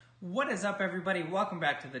What is up, everybody? Welcome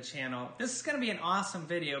back to the channel. This is going to be an awesome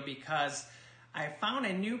video because I found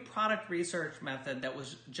a new product research method that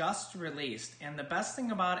was just released, and the best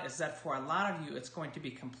thing about it is that for a lot of you it's going to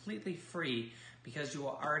be completely free because you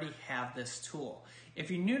will already have this tool.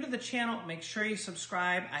 If you're new to the channel, make sure you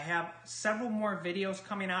subscribe. I have several more videos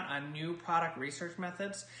coming out on new product research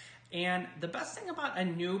methods, and the best thing about a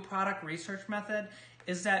new product research method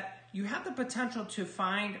is that you have the potential to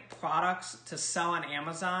find products to sell on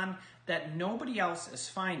Amazon that nobody else is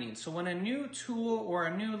finding. So when a new tool or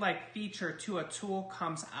a new feature to a tool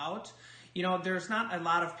comes out, there's not a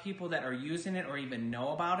lot of people that are using it or even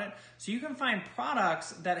know about it. So you can find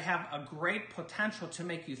products that have a great potential to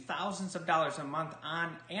make you thousands of dollars a month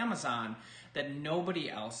on Amazon that nobody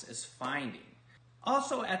else is finding.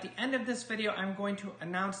 Also, at the end of this video, I'm going to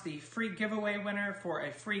announce the free giveaway winner for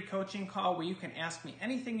a free coaching call where you can ask me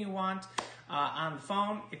anything you want on the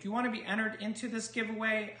phone. If you want to be entered into this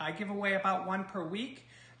giveaway, I give away about one per week.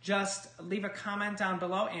 Just leave a comment down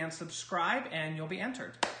below and subscribe and you'll be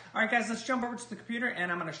entered. All right, guys, let's jump over to the computer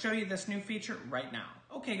and I'm going to show you this new feature right now.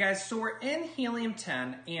 Okay, guys, so we're in Helium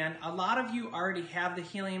 10, and a lot of you already have the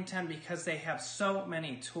Helium 10 because they have so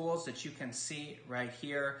many tools that you can see right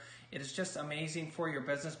here. It is just amazing for your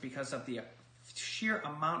business because of the sheer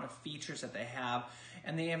amount of features that they have.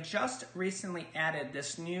 And they have just recently added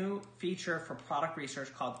this new feature for product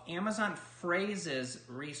research called Amazon Phrases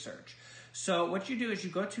Research. So what you do is you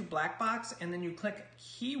go to Black Box and then you click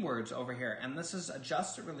keywords over here, and this is a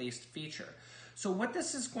just released feature. So what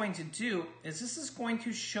this is going to do is this is going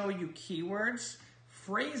to show you keywords,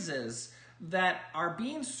 phrases that are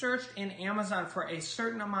being searched in Amazon for a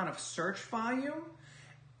certain amount of search volume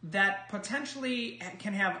that potentially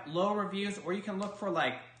can have low reviews, or you can look for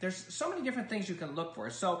there's so many different things you can look for.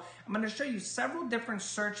 So I'm going to show you several different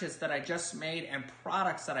searches that I just made and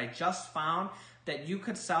products that I just found that you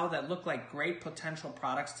could sell that look like great potential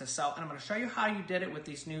products to sell. And I'm going to show you how you did it with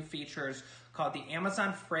these new features called the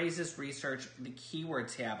Amazon Phrases Research, the keyword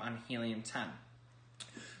tab on Helium 10.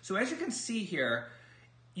 So as you can see here,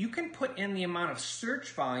 you can put in the amount of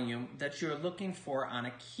search volume that you're looking for on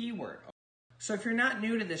a keyword. So if you're not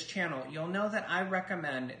new to this channel, you'll know that I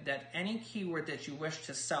recommend that any keyword that you wish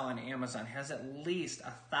to sell on Amazon has at least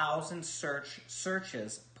 1,000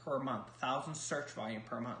 searches per month, 1,000 search volume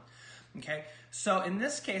per month. Okay, so in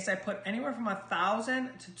this case, I put anywhere from 1,000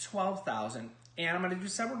 to 12,000, and I'm going to do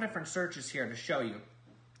several different searches here to show you.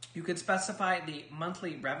 You could specify the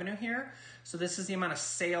monthly revenue here. So this is the amount of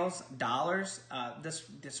sales dollars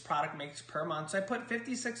this product makes per month. So I put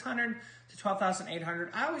 5,600 to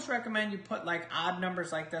 12,800. I always recommend you put odd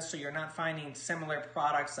numbers like this so you're not finding similar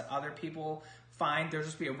products that other people find. There'll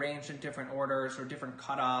just be a range in different orders or different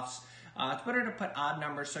cutoffs. It's better to put odd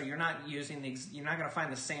numbers so you're not you're not going to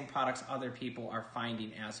find the same products other people are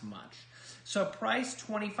finding as much. So price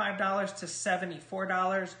 $25 to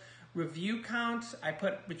 $74. Review count, I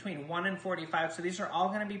put between 1 and 45. So these are all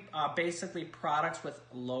going to be basically products with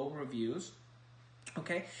low reviews.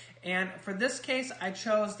 Okay, and for this case, I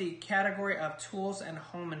chose the category of tools and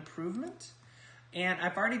home improvement. And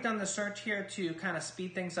I've already done the search here to kind of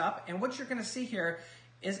speed things up. And what you're going to see here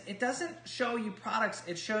is it doesn't show you products,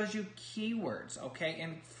 it shows you keywords, okay,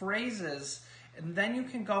 and phrases, and then you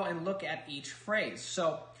can go and look at each phrase.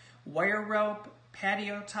 So wire rope,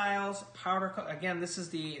 patio tiles, powder coat. Again, this is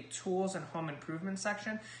the tools and home improvement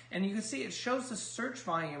section, and you can see it shows the search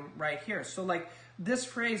volume right here. So this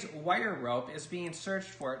phrase wire rope is being searched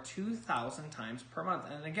for 2,000 times per month.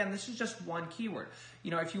 And again, this is just one keyword.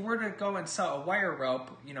 If you were to go and sell a wire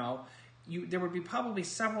rope, there would be probably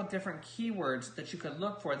several different keywords that you could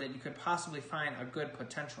look for that you could possibly find a good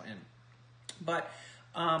potential in. But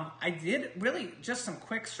I did really just some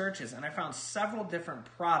quick searches, and I found several different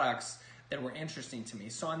products that were interesting to me.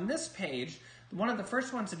 So on this page, one of the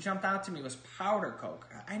first ones that jumped out to me was powder coat.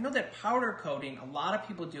 I know that powder coating, a lot of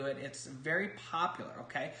people do it. It's very popular,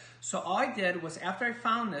 okay? So all I did was, after I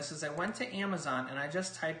found this, is I went to Amazon and I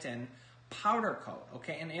just typed in powder coat,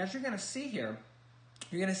 okay? And as you're gonna see here,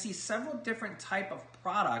 you're going to see several different type of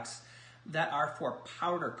products that are for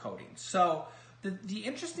powder coating. So the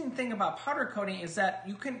interesting thing about powder coating is that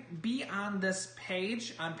you can be on this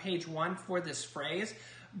page, on page 1 for this phrase,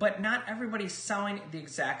 but not everybody's selling the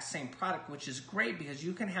exact same product, which is great because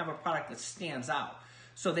you can have a product that stands out.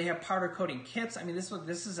 So they have powder coating kits. I mean, this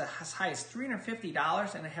is as high as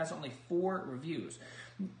 $350 and it has only 4 reviews.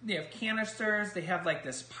 They have canisters, they have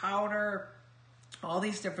this powder, all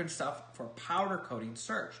these different stuff for powder coating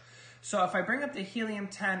search. So if I bring up the Helium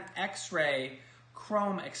 10 X-Ray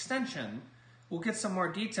Chrome extension, we'll get some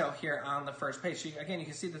more detail here on the first page. So again, you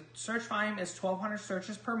can see the search volume is 1,200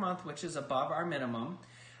 searches per month, which is above our minimum.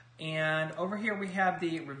 And over here we have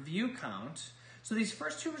the review count. So these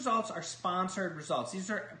first two results are sponsored results. These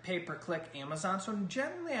are pay-per-click Amazon. So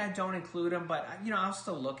generally I don't include them, but I'll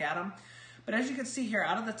still look at them. But as you can see here,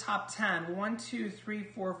 out of the top 10, 1, 2, 3,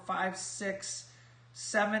 4, 5, 6,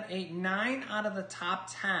 7, 8, 9 out of the top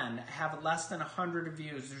 10 have less than 100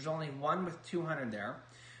 reviews. There's only one with 200 there.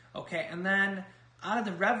 Okay, and then out of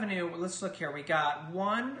the revenue, let's look here. We got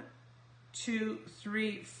 1, 2,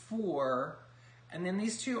 3, 4, and then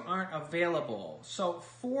these two aren't available. So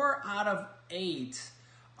 4 out of 8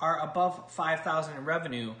 are above 5,000 in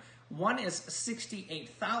revenue. One is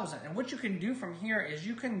 68,000. And what you can do from here is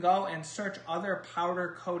you can go and search other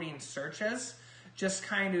powder coating searches. Just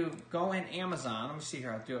kind of go in Amazon. Let me see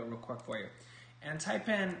here. I'll do it real quick for you. And type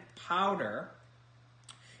in powder.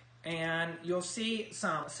 And you'll see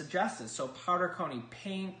some suggested. So powder coating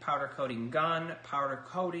paint, powder coating gun, powder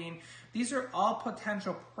coating. These are all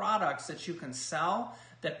potential products that you can sell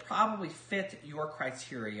that probably fit your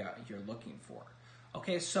criteria you're looking for.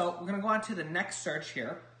 Okay, so we're going to go on to the next search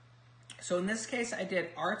here. So in this case, I did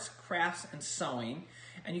arts, crafts, and sewing.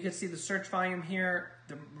 And you can see the search volume here,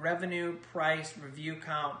 the revenue, price, review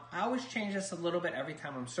count. I always change this a little bit every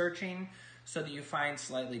time I'm searching so that you find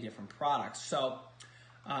slightly different products. So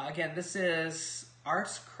again, this is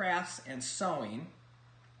arts, crafts, and sewing.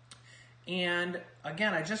 And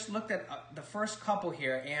again, I just looked at the first couple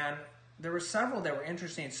here, and there were several that were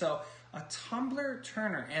interesting. So a tumbler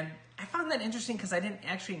turner, and I found that interesting because I didn't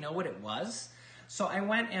actually know what it was. So I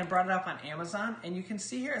went and brought it up on Amazon, and you can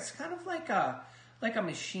see here it's kind of like a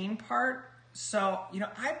machine part. So,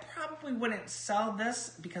 I probably wouldn't sell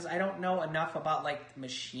this because I don't know enough about like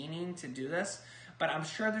machining to do this. But I'm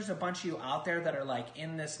sure there's a bunch of you out there that are like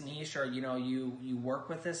in this niche, or you work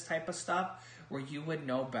with this type of stuff where you would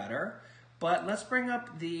know better. But let's bring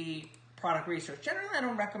up the product research. Generally, I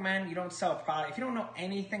don't recommend you don't sell a product if you don't know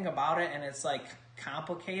anything about it and it's like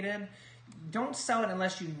complicated. Don't sell it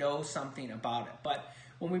unless you know something about it. But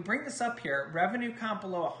when we bring this up here, revenue count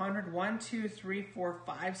below 100, 1, 2, 3, 4,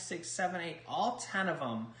 5, 6, 7, 8, all 10 of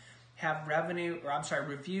them have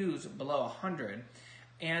reviews below 100.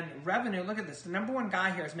 And revenue, look at this. The number one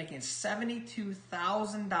guy here is making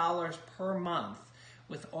 $72,000 per month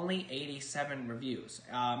with only 87 reviews.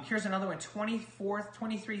 Here's another one,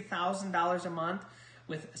 $23,000 a month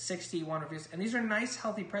with 61 reviews. And these are nice,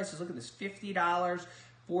 healthy prices. Look at this, $50, $40,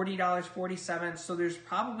 $47. So there's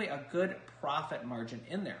probably a good profit margin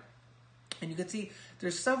in there. And you can see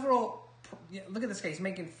there's several, look at this guy. He's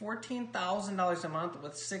making $14,000 a month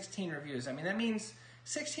with 16 reviews. I mean, that means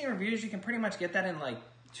 16 reviews, you can pretty much get that in like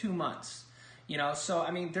 2 months. So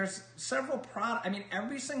I mean, there's several products. I mean,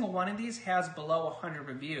 every single one of these has below 100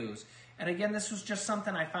 reviews. And again, this was just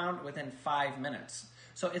something I found within 5 minutes.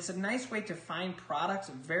 So it's a nice way to find products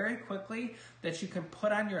very quickly that you can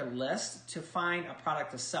put on your list to find a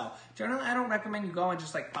product to sell. Generally, I don't recommend you go and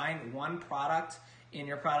just like find one product in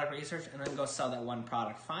your product research and then go sell that one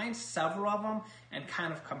product. Find several of them and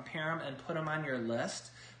kind of compare them and put them on your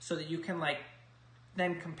list so that you can like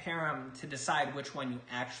then compare them to decide which one you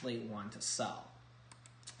actually want to sell.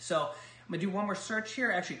 So I'm gonna do one more search here,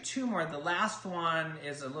 actually 2 more. The last one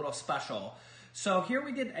is a little special. So here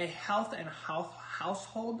we did a health and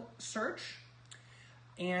household search.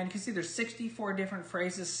 And you can see there's 64 different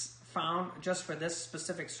phrases found just for this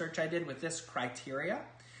specific search I did with this criteria.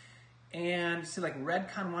 And see like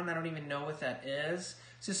Redcon 1, I don't even know what that is.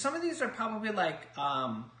 So some of these are probably like,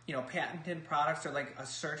 patented products or like a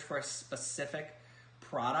search for a specific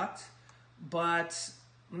product. But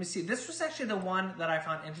let me see, this was actually the one that I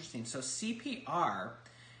found interesting. So CPR,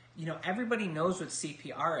 everybody knows what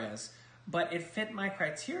CPR is, but it fit my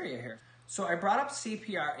criteria here. So I brought up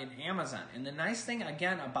CPR in Amazon, and the nice thing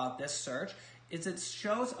again about this search is it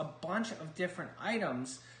shows a bunch of different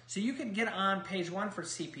items. So you could get on page 1 for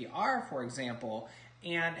CPR, for example,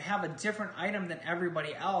 and have a different item than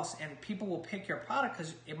everybody else, and people will pick your product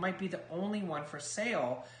because it might be the only one for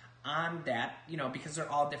sale on that, because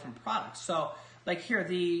they're all different products. So like here,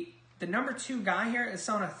 the number 2 guy here is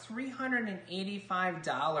selling a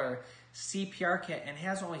 $385 CPR kit and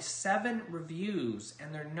has only 7 reviews,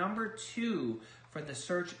 and they're number 2 for the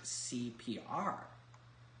search CPR.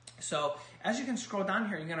 So as you can scroll down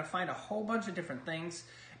here, you're gonna find a whole bunch of different things.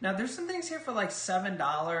 Now there's some things here for like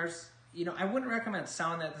 $7. I wouldn't recommend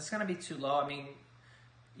selling that. It's gonna be too low. I mean,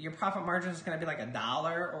 your profit margin is going to be like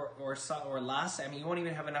 $1 or less. I mean, you won't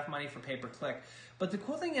even have enough money for pay-per-click. But the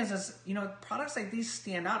cool thing is products like these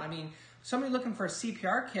stand out. I mean, somebody looking for a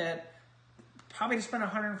CPR kit, probably to spend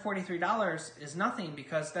 $143 is nothing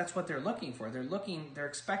because that's what they're looking for. They're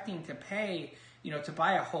expecting to pay, to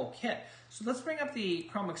buy a whole kit. So let's bring up the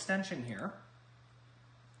Chrome extension here.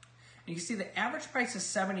 you can see the average price is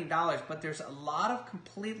 $70, but there's a lot of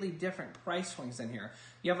completely different price swings in here.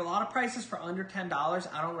 You have a lot of prices for under $10.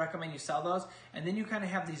 I don't recommend you sell those. And then you kind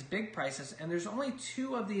of have these big prices, and there's only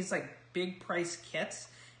 2 of these like big price kits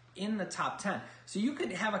in the top 10. So you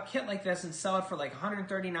could have a kit like this and sell it for like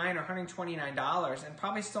 $139 or $129 and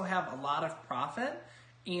probably still have a lot of profit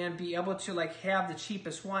and be able to like have the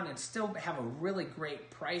cheapest one and still have a really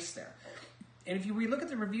great price there. And if you look at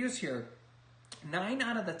the reviews here, 9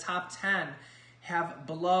 out of the top 10 have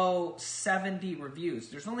below 70 reviews.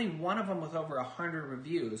 There's only 1 of them with over 100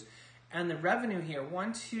 reviews. And the revenue here,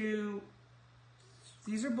 1, 2,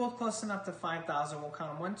 these are both close enough to 5,000. We'll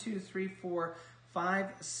count them. 1, 2, 3, 4, 5,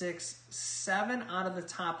 6, 7 out of the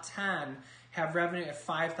top 10 have revenue at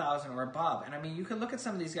 5,000 or above. And I mean, you could look at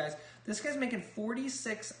some of these guys. This guy's making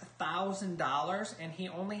 $46,000 and he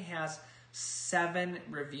only has 7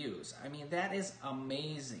 reviews. I mean, that is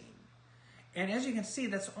amazing. And as you can see,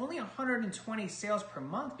 that's only 120 sales per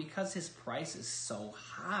month because his price is so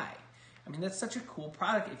high. I mean, that's such a cool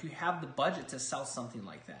product if you have the budget to sell something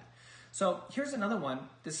like that. So here's another one,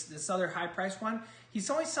 this other high price one. He's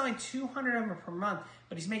only selling 200 of them per month,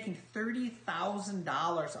 but he's making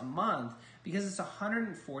 $30,000 a month because it's a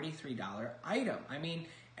 $143 item. I mean,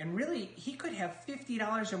 and really, he could have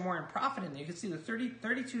 $50 or more in profit in there. You can see the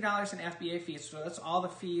 $32 in FBA fees, so that's all the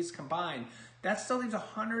fees combined. That still leaves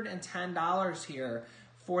 $110 here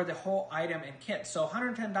for the whole item and kit. So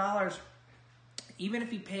 $110, even if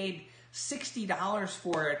he paid $60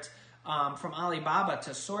 for it from Alibaba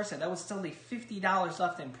to source it, that would still leave $50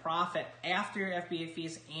 left in profit after your FBA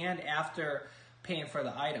fees and after paying for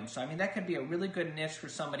the item. So I mean, that could be a really good niche for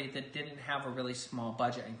somebody that didn't have a really small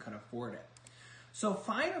budget and could afford it. So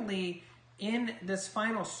finally, in this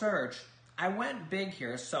final search, I went big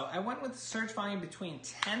here. So I went with search volume between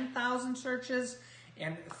 10,000 searches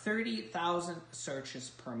and 30,000 searches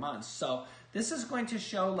per month. So this is going to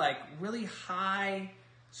show like really high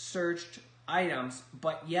searched items,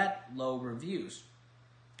 but yet low reviews.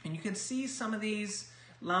 And you can see some of these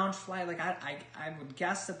Loungefly, like I would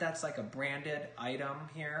guess that that's like a branded item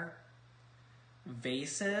here.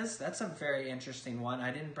 Vases, that's a very interesting one.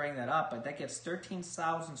 I didn't bring that up, but that gets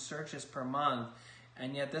 13,000 searches per month,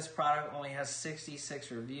 and yet this product only has 66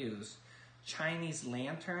 reviews. Chinese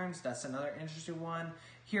lanterns, that's another interesting one.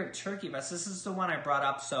 Here, turkey vest, this is the one I brought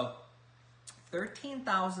up. So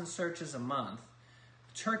 13,000 searches a month,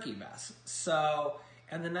 turkey vest. So,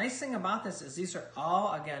 and the nice thing about this is these are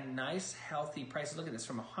all, again, nice, healthy prices. Look at this,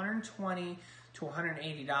 from $120 to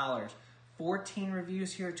 $180. 14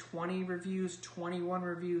 reviews here, 20 reviews, 21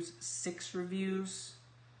 reviews, 6 reviews.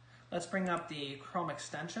 Let's bring up the Chrome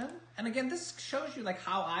extension. And again, this shows you like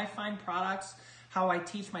how I find products, how I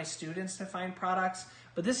teach my students to find products.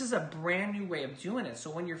 But this is a brand new way of doing it. So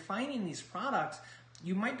when you're finding these products,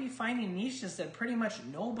 you might be finding niches that pretty much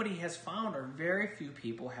nobody has found or very few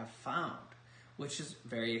people have found, which is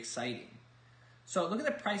very exciting. So look at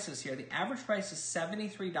the prices here. The average price is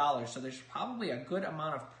 $73, so there's probably a good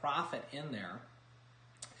amount of profit in there.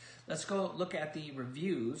 Let's go look at the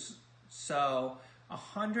reviews. So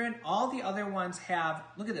 100, all the other ones have,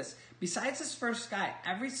 look at this. Besides this first guy,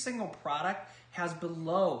 every single product has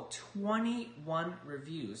below 21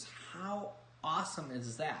 reviews. How awesome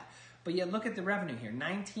is that? But yet look at the revenue here,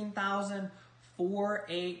 19,000.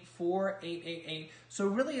 4,84888. So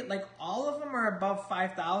really, like all of them are above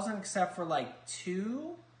 5,000 except for like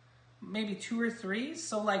 2, maybe 2 or 3.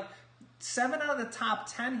 So like 7 out of the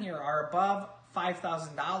top 10 here are above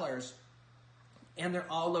 $5,000, and they're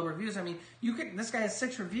all low reviews. I mean, you could. This guy has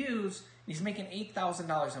 6 reviews, and he's making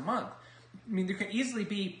 $8,000 a month. I mean, there could easily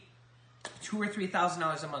be $2,000 or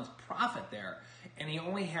 $3,000 a month profit there, and he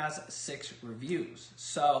only has 6 reviews.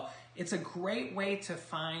 So it's a great way to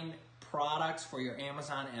find products for your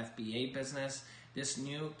Amazon FBA business, this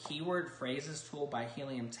new keyword phrases tool by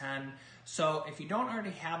Helium 10. So if you don't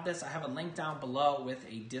already have this, I have a link down below with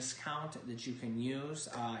a discount that you can use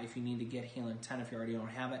if you need to get Helium 10 if you already don't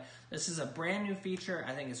have it. This is a brand new feature.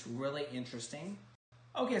 I think it's really interesting.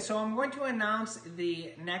 Okay, so I'm going to announce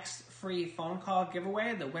the next free phone call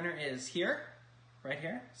giveaway. The winner is here, right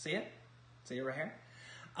here. See it? See it right here?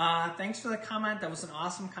 Thanks for the comment. That was an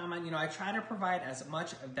awesome comment. You know, I try to provide as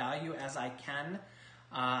much value as I can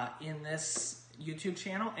in this YouTube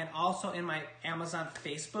channel and also in my Amazon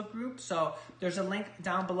Facebook group. So there's a link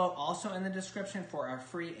down below also in the description for our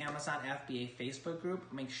free Amazon FBA Facebook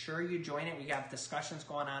group. Make sure you join it. We have discussions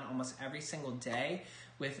going on almost every single day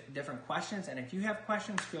with different questions. And if you have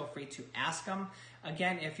questions, feel free to ask them.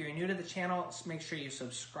 Again, if you're new to the channel, make sure you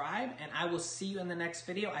subscribe, and I will see you in the next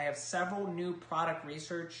video. I have several new product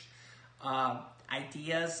research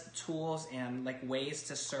ideas, tools, and like ways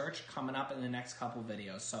to search coming up in the next couple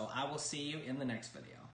videos. So I will see you in the next video.